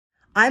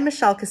I'm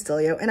Michelle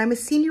Castillo, and I'm a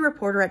senior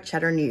reporter at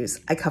Cheddar News.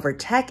 I cover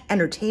tech,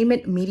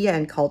 entertainment, media,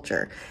 and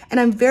culture.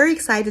 And I'm very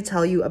excited to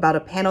tell you about a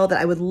panel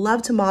that I would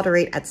love to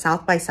moderate at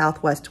South by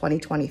Southwest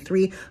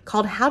 2023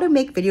 called How to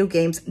Make Video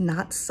Games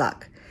Not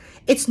Suck.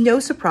 It's no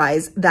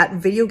surprise that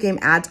video game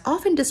ads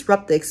often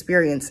disrupt the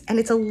experience, and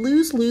it's a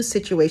lose-lose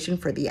situation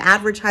for the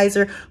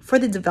advertiser, for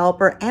the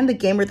developer, and the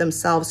gamer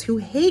themselves who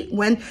hate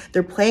when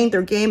they're playing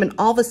their game and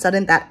all of a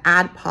sudden that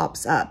ad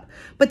pops up.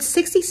 But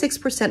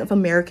 66% of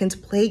Americans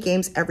play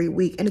games every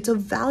week, and it's a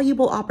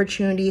valuable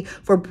opportunity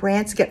for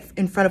brands to get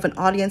in front of an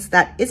audience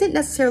that isn't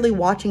necessarily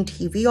watching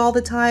TV all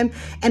the time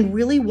and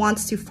really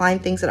wants to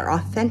find things that are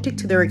authentic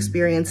to their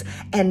experience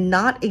and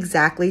not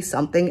exactly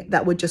something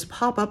that would just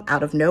pop up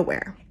out of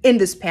nowhere. In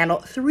this panel,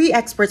 3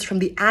 experts from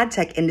the ad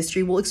tech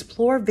industry will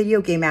explore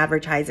video game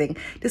advertising,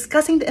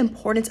 discussing the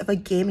importance of a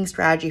gaming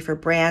strategy for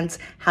brands,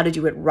 how to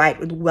do it right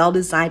with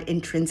well-designed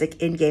intrinsic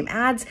in-game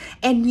ads,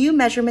 and new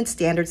measurement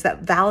standards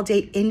that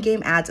validate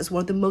in-game ads as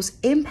one of the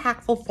most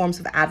impactful forms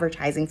of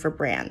advertising for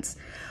brands.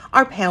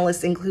 Our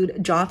panelists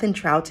include Jonathon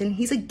Troughton.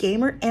 He's a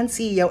gamer and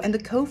CEO and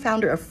the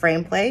co-founder of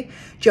Frameplay.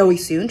 Joey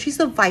Soon, she's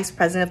the vice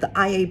president of the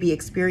IAB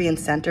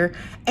Experience Center.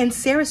 And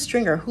Sarah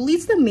Stringer, who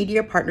leads the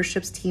media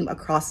partnerships team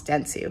across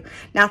Dentsu.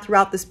 Now,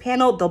 throughout this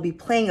panel, they'll be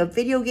playing a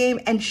video game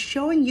and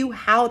showing you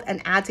how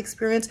an ads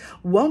experience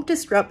won't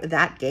disrupt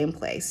that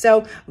gameplay.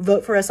 So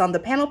vote for us on the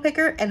panel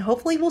picker, and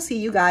hopefully we'll see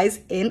you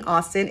guys in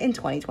Austin in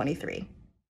 2023.